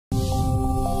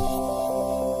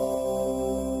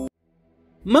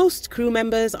Most crew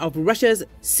members of Russia's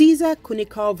Cesar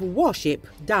Kunikov warship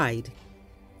died.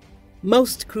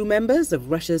 Most crew members of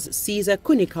Russia's Cesar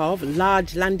Kunikov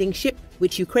large landing ship,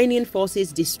 which Ukrainian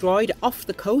forces destroyed off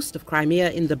the coast of Crimea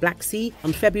in the Black Sea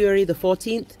on February the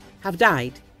 14th, have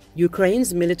died.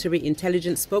 Ukraine's military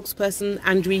intelligence spokesperson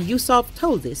Andriy Yusov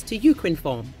told this to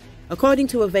Ukrinform. According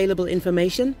to available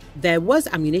information, there was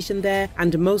ammunition there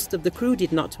and most of the crew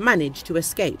did not manage to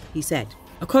escape, he said.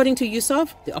 According to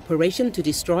Yusov, the operation to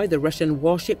destroy the Russian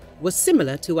warship was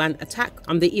similar to an attack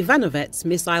on the Ivanovets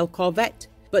missile corvette,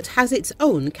 but has its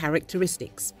own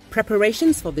characteristics.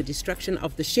 Preparations for the destruction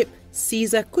of the ship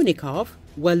Cesar Kunikov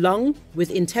were long,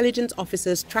 with intelligence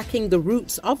officers tracking the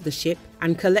routes of the ship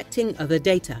and collecting other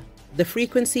data. The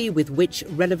frequency with which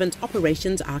relevant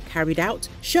operations are carried out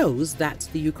shows that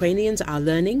the Ukrainians are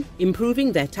learning,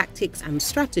 improving their tactics and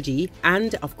strategy,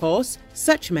 and, of course,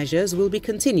 such measures will be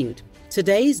continued.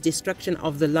 Today's destruction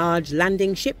of the large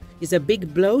landing ship is a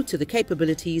big blow to the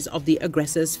capabilities of the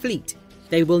aggressor's fleet.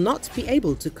 They will not be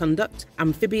able to conduct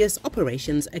amphibious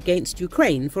operations against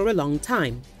Ukraine for a long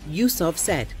time, Yusov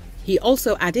said. He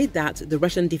also added that the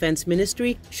Russian Defense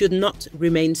Ministry should not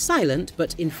remain silent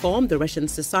but inform the Russian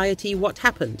society what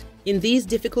happened. In these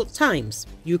difficult times,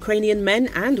 Ukrainian men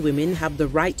and women have the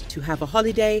right to have a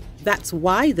holiday. That's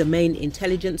why the main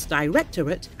intelligence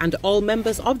directorate and all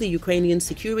members of the Ukrainian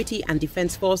security and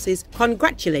defense forces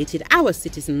congratulated our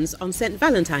citizens on St.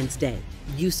 Valentine's Day,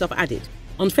 Yusov added.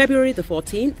 On February the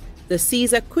 14th, the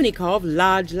Cesar Kunikov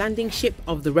large landing ship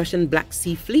of the Russian Black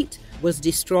Sea Fleet was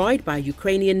destroyed by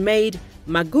Ukrainian-made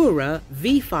Magura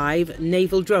V-5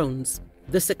 naval drones.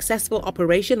 The successful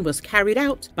operation was carried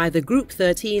out by the Group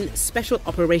 13 Special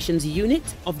Operations Unit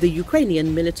of the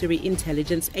Ukrainian Military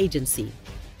Intelligence Agency.